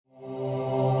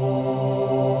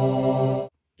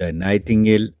The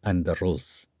Nightingale and the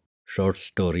Rose, short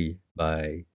story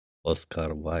by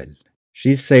Oscar Wilde.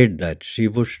 She said that she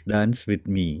would dance with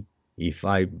me if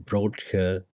I brought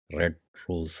her red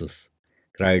roses,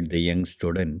 cried the young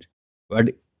student.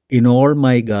 But in all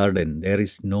my garden there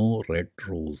is no red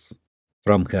rose.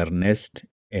 From her nest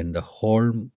in the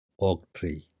holm-oak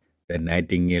tree, the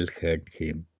nightingale heard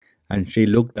him, and she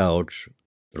looked out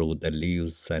through the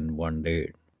leaves and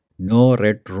wondered. No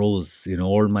red rose in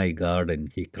all my garden,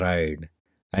 he cried,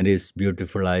 and his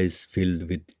beautiful eyes filled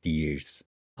with tears.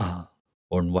 Ah,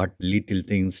 on what little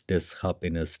things does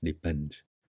happiness depend?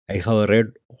 I have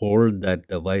read all that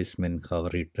the wise men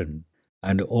have written,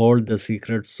 and all the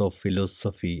secrets of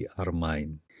philosophy are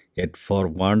mine. Yet for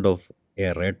want of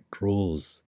a red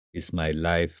rose is my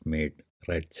life made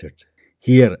wretched.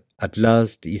 Here at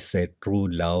last is a true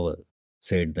lover,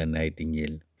 said the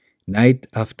nightingale. Night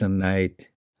after night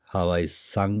have I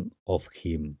sung of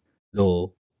him,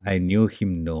 though I knew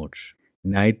him not.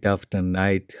 Night after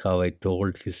night have I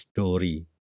told his story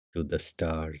to the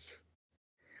stars.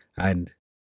 And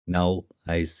now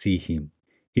I see him.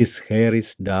 His hair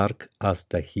is dark as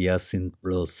the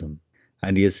hyacinth-blossom,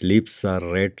 and his lips are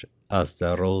red as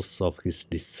the rose of his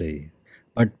desire.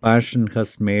 But passion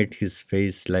has made his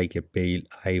face like a pale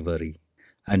ivory,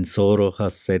 and sorrow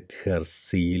has set her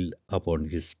seal upon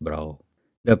his brow.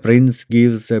 The prince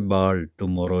gives a ball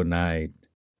tomorrow night,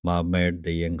 murmured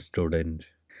the young student,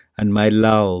 and my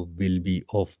love will be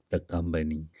of the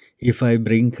company. If I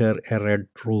bring her a red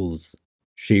rose,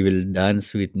 she will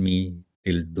dance with me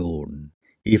till dawn.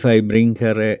 If I bring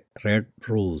her a red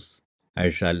rose, I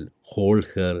shall hold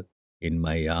her in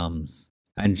my arms,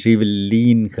 and she will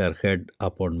lean her head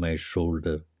upon my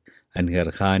shoulder, and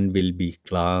her hand will be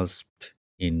clasped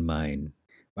in mine.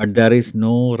 But there is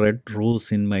no red rose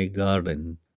in my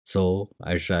garden, so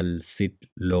I shall sit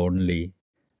lonely,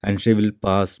 and she will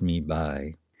pass me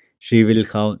by. She will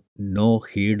have no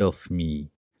heed of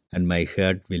me, and my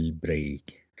heart will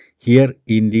break. Here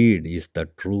indeed is the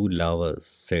true lover,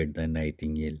 said the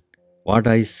nightingale. What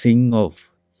I sing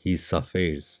of, he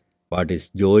suffers. What is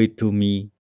joy to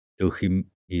me, to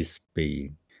him is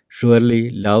pain. Surely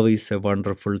love is a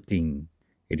wonderful thing.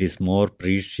 It is more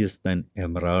precious than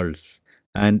emeralds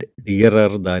and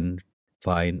dearer than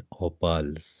fine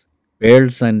opals.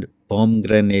 Pearls and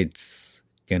pomegranates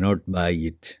cannot buy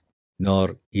it,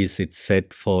 nor is it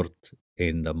set forth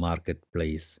in the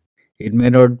marketplace. It may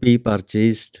not be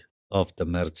purchased of the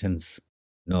merchants,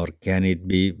 nor can it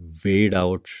be weighed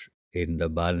out in the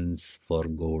balance for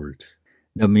gold.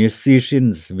 The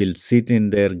musicians will sit in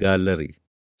their gallery,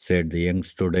 said the young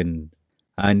student,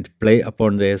 and play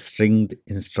upon their stringed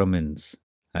instruments,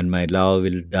 and my love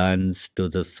will dance to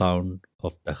the sound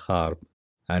of the harp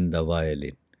and the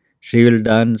violin. She will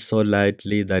dance so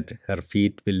lightly that her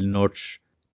feet will not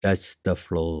touch the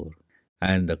floor,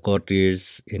 and the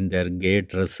courtiers in their gay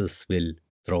dresses will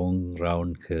throng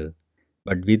round her.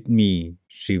 But with me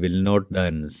she will not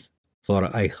dance,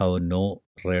 for I have no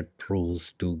red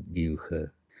rose to give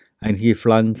her. And he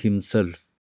flung himself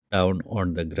down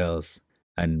on the grass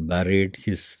and buried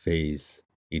his face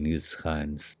in his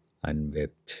hands and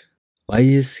wept. Why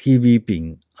is he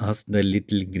weeping? Asked the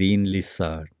little green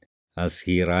lizard as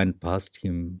he ran past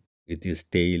him with his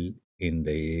tail in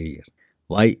the air.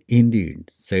 Why indeed,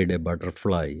 said a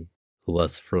butterfly who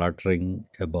was fluttering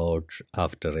about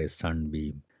after a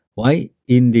sunbeam. Why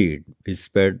indeed,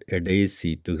 whispered a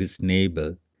daisy to his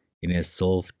neighbor in a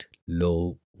soft,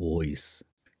 low voice.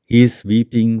 He is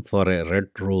weeping for a red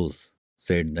rose,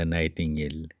 said the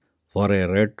nightingale. For a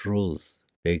red rose,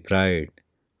 they cried.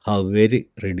 How very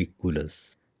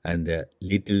ridiculous! And the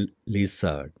little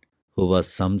lizard, who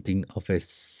was something of a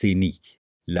cynic,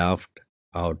 laughed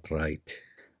outright.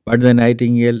 But the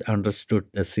nightingale understood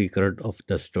the secret of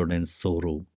the student's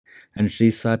sorrow, and she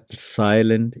sat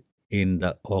silent in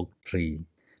the oak tree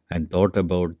and thought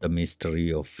about the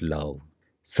mystery of love.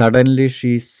 Suddenly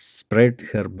she spread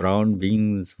her brown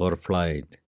wings for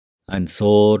flight and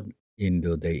soared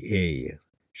into the air.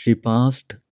 She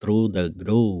passed through the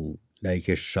grove like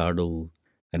a shadow,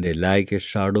 and like a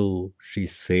shadow she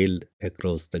sailed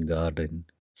across the garden.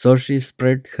 So she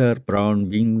spread her brown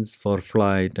wings for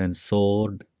flight and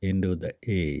soared into the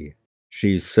air.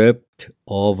 She swept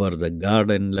over the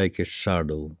garden like a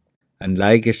shadow, and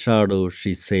like a shadow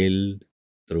she sailed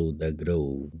through the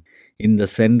grove. In the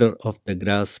center of the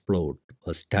grass plot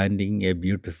was standing a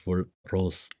beautiful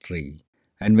rose tree,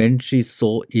 and when she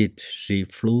saw it, she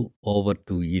flew over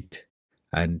to it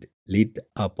and lit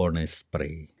upon a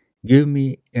spray. Give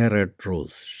me a red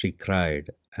rose, she cried,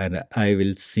 and I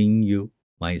will sing you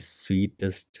my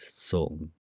sweetest song.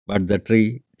 But the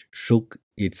tree shook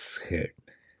its head.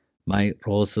 My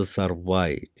roses are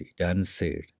white, it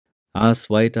answered, as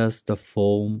white as the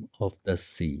foam of the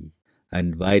sea,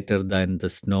 and whiter than the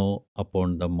snow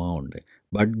upon the mount.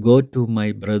 But go to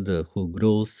my brother who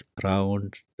grows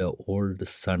round the old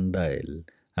sundial,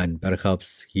 and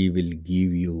perhaps he will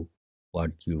give you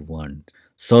what you want.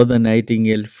 So the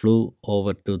nightingale flew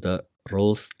over to the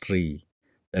rose tree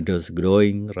that was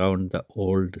growing round the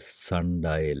old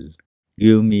sundial.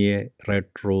 Give me a red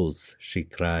rose, she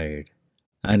cried,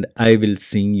 and I will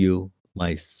sing you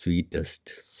my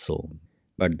sweetest song.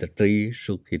 But the tree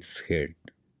shook its head.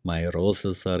 My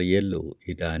roses are yellow,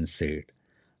 it answered,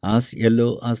 as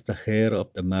yellow as the hair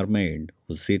of the mermaid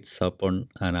who sits upon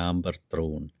an amber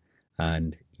throne,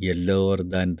 and yellower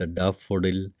than the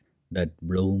daffodil that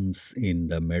blooms in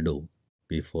the meadow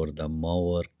before the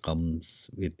mower comes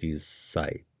with his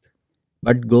scythe.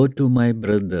 But go to my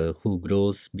brother who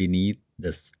grows beneath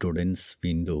the student's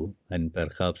window, and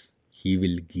perhaps he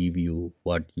will give you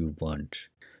what you want.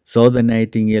 So the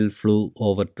nightingale flew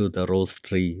over to the rose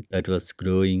tree that was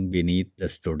growing beneath the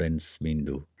student's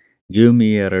window. Give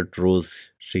me a red rose,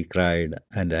 she cried,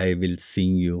 and I will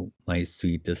sing you my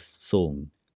sweetest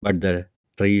song. But the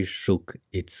tree shook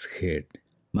its head.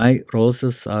 My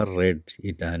roses are red,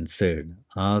 it answered,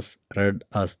 as red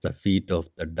as the feet of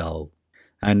the dove,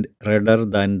 and redder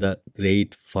than the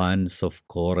great fans of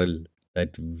coral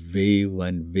that wave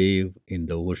and wave in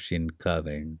the ocean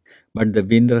cavern. But the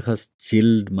winter has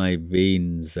chilled my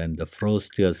veins, and the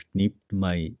frost has nipped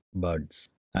my buds,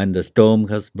 and the storm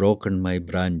has broken my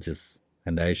branches,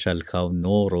 and I shall have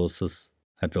no roses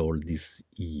at all this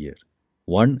year.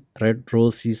 One red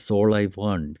rose is all I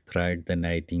want, cried the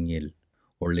nightingale.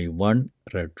 Only one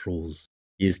red rose.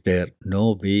 Is there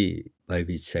no way by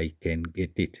which I can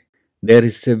get it? There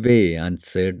is a way,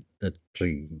 answered the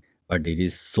tree, but it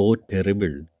is so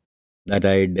terrible that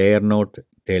I dare not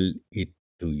tell it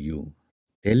to you.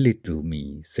 Tell it to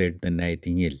me, said the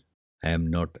nightingale. I am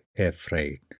not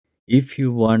afraid. If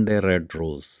you want a red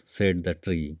rose, said the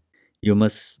tree, you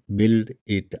must build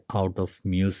it out of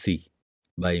music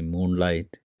by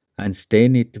moonlight and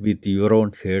stain it with your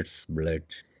own heart's blood.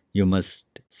 You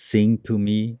must sing to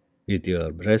me with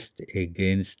your breast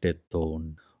against a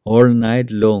thorn. All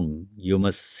night long you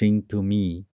must sing to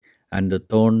me, and the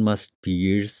thorn must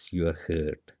pierce your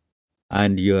heart,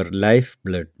 and your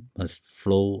lifeblood must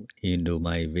flow into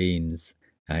my veins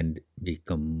and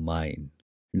become mine.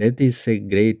 Death is a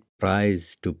great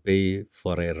price to pay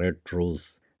for a red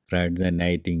rose, cried the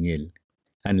nightingale,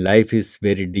 and life is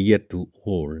very dear to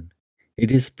all.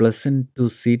 It is pleasant to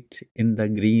sit in the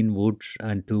green woods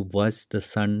and to watch the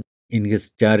sun in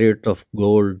his chariot of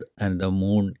gold and the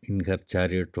moon in her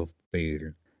chariot of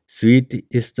pearl. Sweet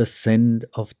is the scent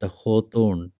of the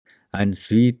hawthorn, and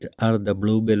sweet are the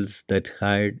bluebells that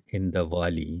hide in the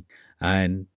valley,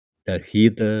 and the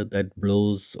heather that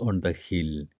blows on the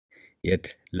hill.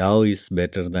 Yet love is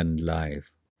better than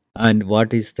life. And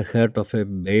what is the heart of a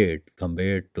bird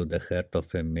compared to the heart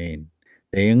of a man?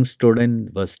 The young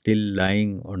student was still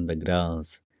lying on the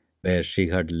grass where she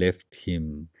had left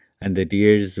him, and the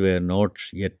tears were not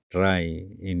yet dry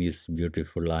in his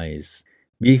beautiful eyes.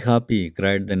 Be happy,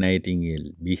 cried the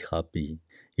nightingale, be happy.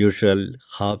 You shall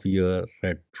have your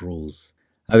red rose.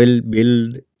 I will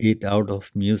build it out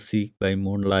of music by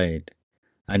moonlight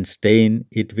and stain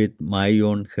it with my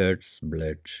own heart's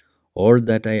blood. All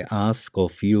that I ask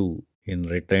of you in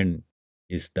return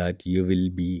is that you will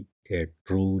be a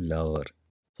true lover.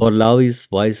 For love is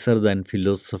wiser than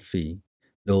philosophy,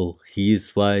 though he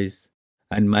is wise,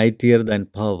 and mightier than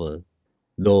power,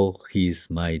 though he is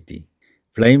mighty.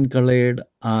 Flame colored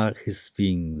are his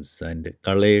wings, and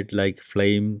colored like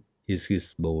flame is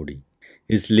his body.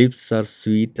 His lips are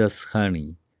sweet as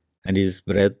honey, and his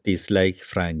breath is like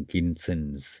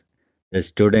frankincense. The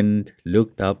student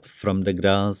looked up from the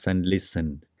grass and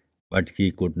listened, but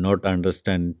he could not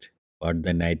understand what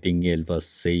the nightingale was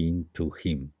saying to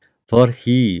him, for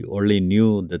he only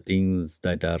knew the things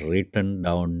that are written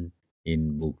down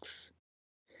in books.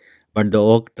 But the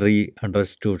oak tree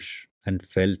understood and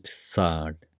felt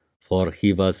sad, for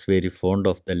he was very fond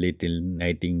of the little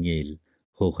nightingale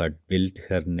who had built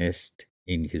her nest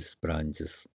in his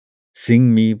branches.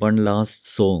 Sing me one last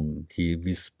song, he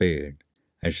whispered.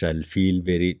 I shall feel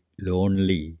very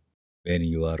lonely when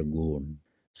you are gone.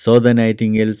 So the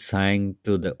nightingale sang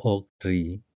to the oak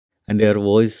tree, and her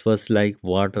voice was like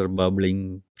water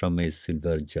bubbling from a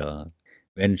silver jar.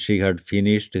 When she had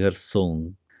finished her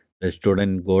song, the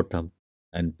student got up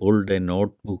and pulled a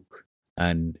notebook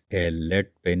and a lead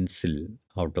pencil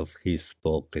out of his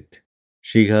pocket.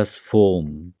 She has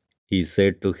foam, he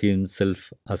said to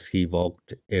himself as he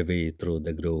walked away through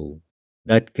the grove.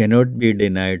 that cannot be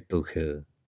denied to her.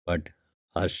 But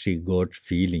has she got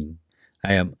feeling?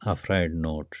 I am afraid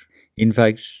not. In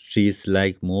fact, she is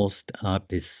like most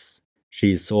artists.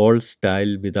 She is all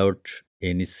style without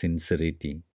any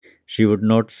sincerity. She would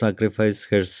not sacrifice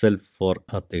herself for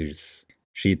others.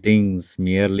 She thinks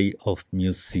merely of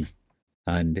music,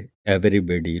 and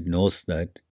everybody knows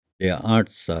that their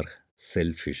arts are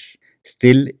selfish.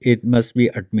 Still, it must be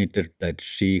admitted that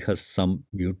she has some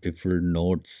beautiful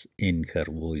notes in her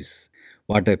voice.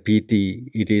 What a pity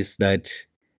it is that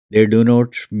they do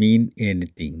not mean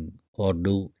anything or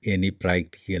do any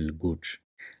practical good.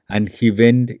 And he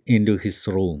went into his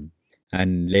room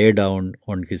and lay down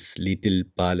on his little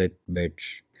pallet bed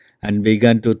and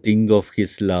began to think of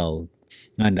his love.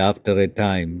 And after a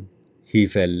time, he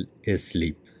fell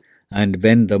asleep. And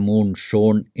when the moon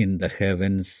shone in the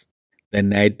heavens, the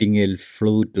nightingale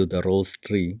flew to the rose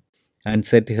tree and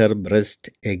set her breast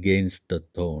against the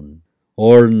thorn.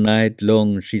 All night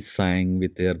long she sang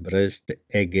with her breast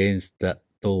against the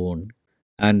thorn,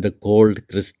 and the cold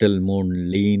crystal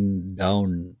moon leaned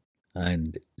down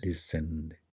and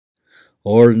listened.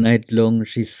 All night long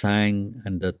she sang,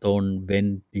 and the thorn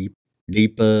went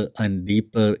deeper and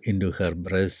deeper into her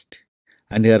breast,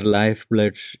 and her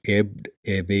lifeblood ebbed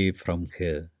away from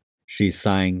her. She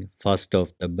sang first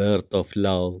of the birth of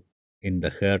love in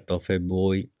the heart of a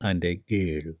boy and a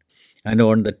girl, and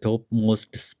on the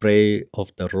topmost spray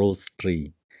of the rose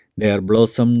tree there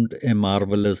blossomed a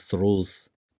marvelous rose,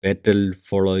 petal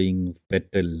following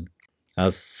petal,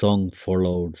 as song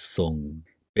followed song.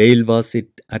 Pale was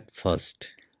it at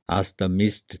first, as the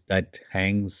mist that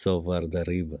hangs over the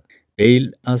river, pale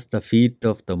as the feet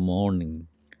of the morning,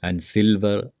 and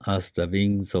silver as the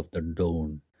wings of the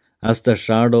dawn, as the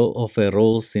shadow of a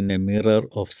rose in a mirror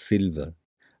of silver,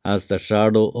 as the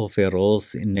shadow of a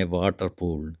rose in a water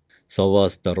pool. So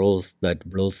was the rose that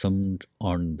blossomed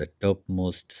on the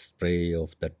topmost spray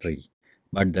of the tree.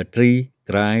 But the tree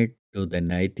cried to the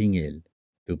nightingale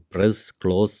to press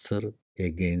closer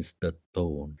against the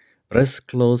thorn. Press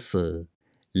closer,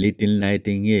 little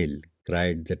nightingale,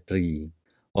 cried the tree,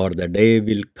 or the day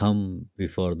will come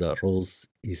before the rose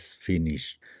is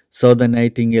finished. So the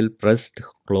nightingale pressed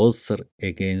closer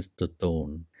against the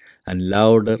thorn, and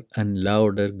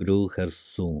louder grew her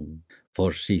song,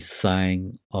 for she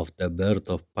sang of the birth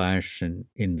of passion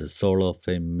in the soul of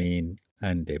a man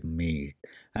and a maid,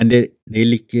 and a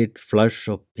delicate flush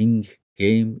of pink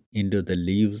came into the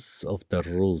leaves of the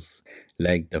rose,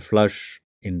 like the flush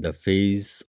in the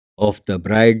face of the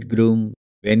bridegroom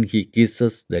when he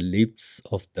kisses the lips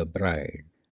of the bride.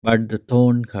 But the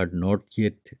thorn had not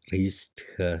yet reached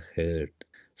her heart,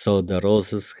 so the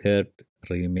rose's heart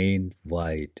remained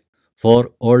white.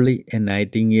 For only a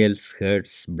nightingale's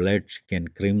heart's blood can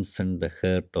crimson the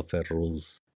heart of a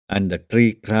rose. And the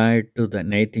tree cried to the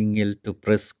nightingale to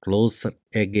press closer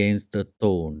against the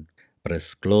thorn.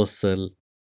 Press closer,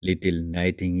 little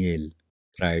nightingale,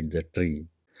 cried the tree,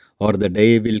 or the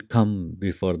day will come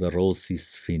before the rose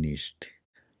is finished.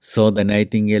 So the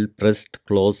nightingale pressed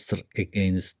closer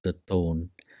against the thorn,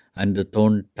 and the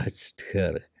thorn touched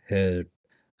her heart,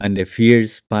 and a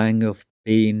fierce pang of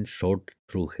pain shot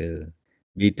through her.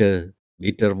 Bitter,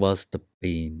 bitter was the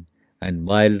pain, and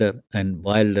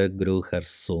wilder grew her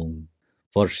song,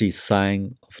 for she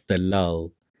sang of the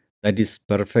love that is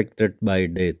perfected by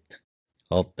death,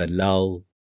 of the love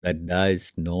that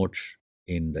dies not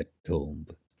in the tomb.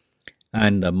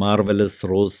 And the marvelous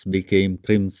rose became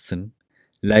crimson,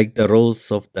 like the rose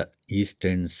of the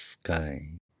eastern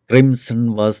sky.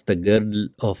 Crimson was the girdle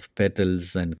of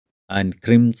petals, and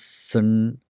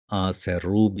crimson as a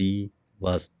ruby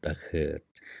was the heart.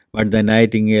 But the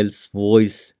nightingale's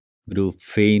voice grew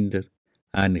fainter,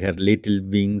 and her little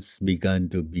wings began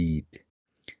to beat,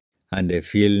 and a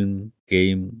film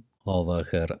came over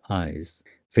her eyes.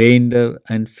 Fainter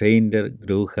and fainter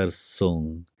grew her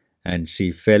song, and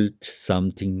she felt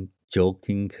something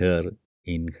choking her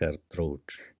in her throat.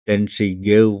 Then she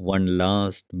gave one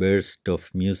last burst of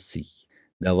music.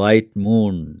 The white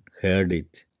moon heard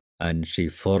it, and she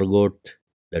forgot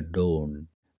the dawn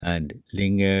and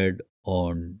lingered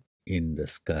on in the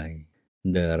sky.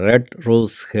 The red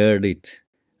rose heard it,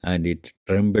 and it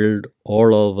trembled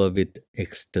all over with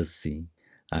ecstasy,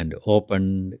 and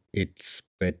opened its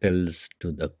petals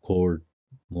to the cold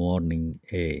morning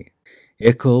air.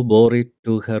 Echo bore it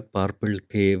to her purple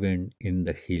cavern in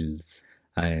the hills,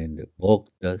 and woke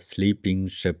the sleeping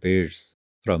shepherds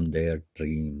from their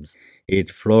dreams.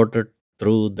 It floated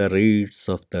through the reeds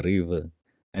of the river,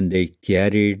 and they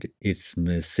carried its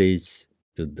message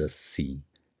to the sea.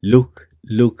 Look,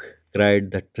 look,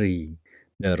 cried the tree,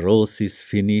 the rose is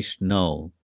finished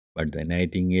now, But the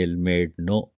nightingale made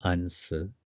no answer,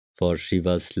 for she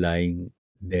was lying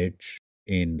dead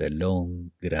in the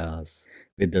long grass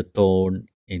with the thorn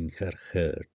in her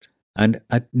heart. And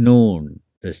at noon,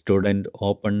 the student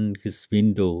opened his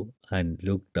window and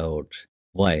looked out.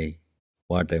 Why,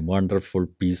 what a wonderful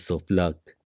piece of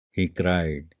luck! He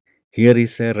cried. Here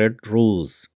is a red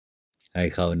rose.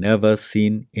 I have never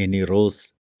seen any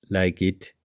rose like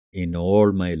it in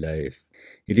all my life.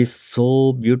 It is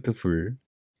so beautiful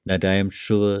that I am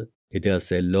sure it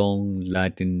has a long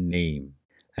Latin name.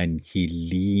 And he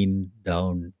leaned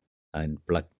down and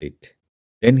plucked it.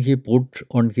 Then he put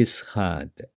on his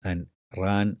hat and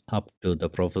ran up to the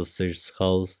professor's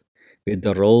house with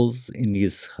the rose in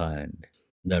his hand.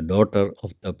 The daughter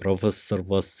of the professor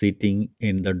was sitting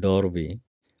in the doorway,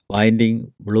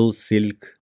 winding blue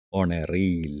silk on a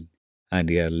reel, and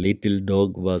her little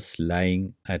dog was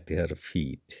lying at her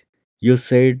feet. You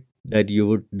said that you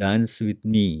would dance with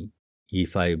me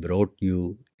if I brought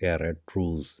you a red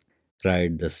rose,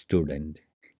 cried the student.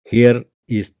 Here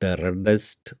is the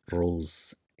reddest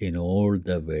rose in all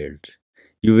the world.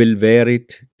 You will wear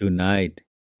it tonight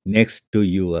next to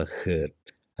your heart,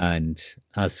 and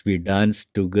as we dance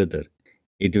together,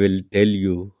 it will tell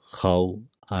you how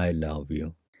I love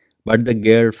you. But the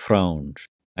girl frowned.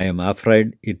 I am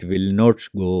afraid it will not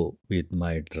go with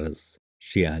my dress,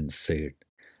 she answered.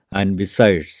 And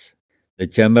besides, the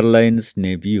Chamberlain's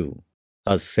nephew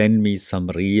has sent me some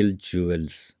real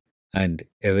jewels, and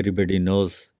everybody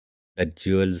knows that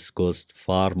jewels cost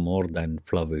far more than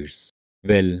flowers.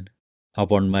 Well,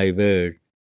 upon my word,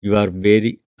 you are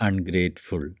very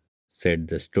ungrateful, said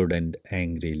the student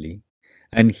angrily,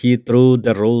 and he threw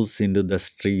the rose into the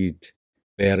street,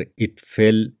 where it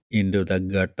fell into the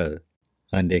gutter,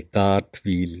 and a cart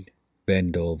wheel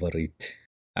went over it.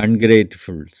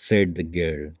 Ungrateful, said the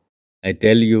girl. I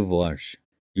tell you what,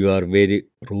 you are very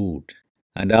rude.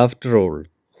 And after all,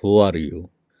 who are you?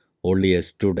 Only a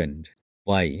student.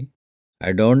 Why,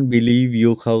 I don't believe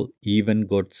you have even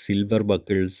got silver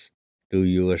buckles to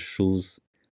your shoes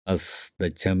as the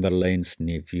Chamberlain's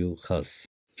nephew has.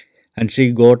 And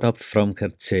she got up from her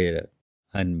chair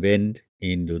and went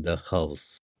into the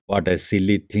house. What a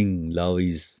silly thing love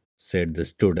is, said the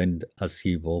student as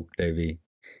he walked away.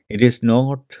 It is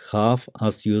not half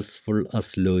as useful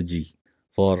as logic,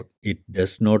 for it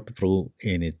does not prove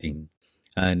anything,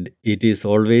 and it is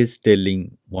always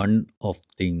telling one of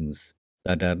things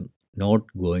that are not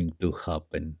going to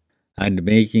happen, and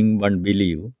making one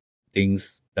believe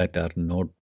things that are not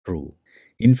true.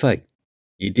 In fact,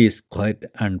 it is quite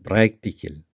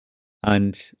unpractical.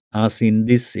 And as in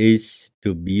this age,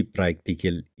 to be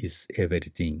practical is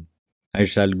everything. I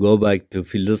shall go back to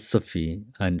philosophy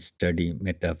and study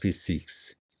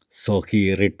metaphysics. So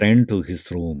he returned to his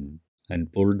room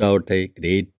and pulled out a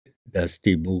great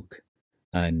dusty book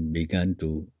and began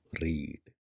to read.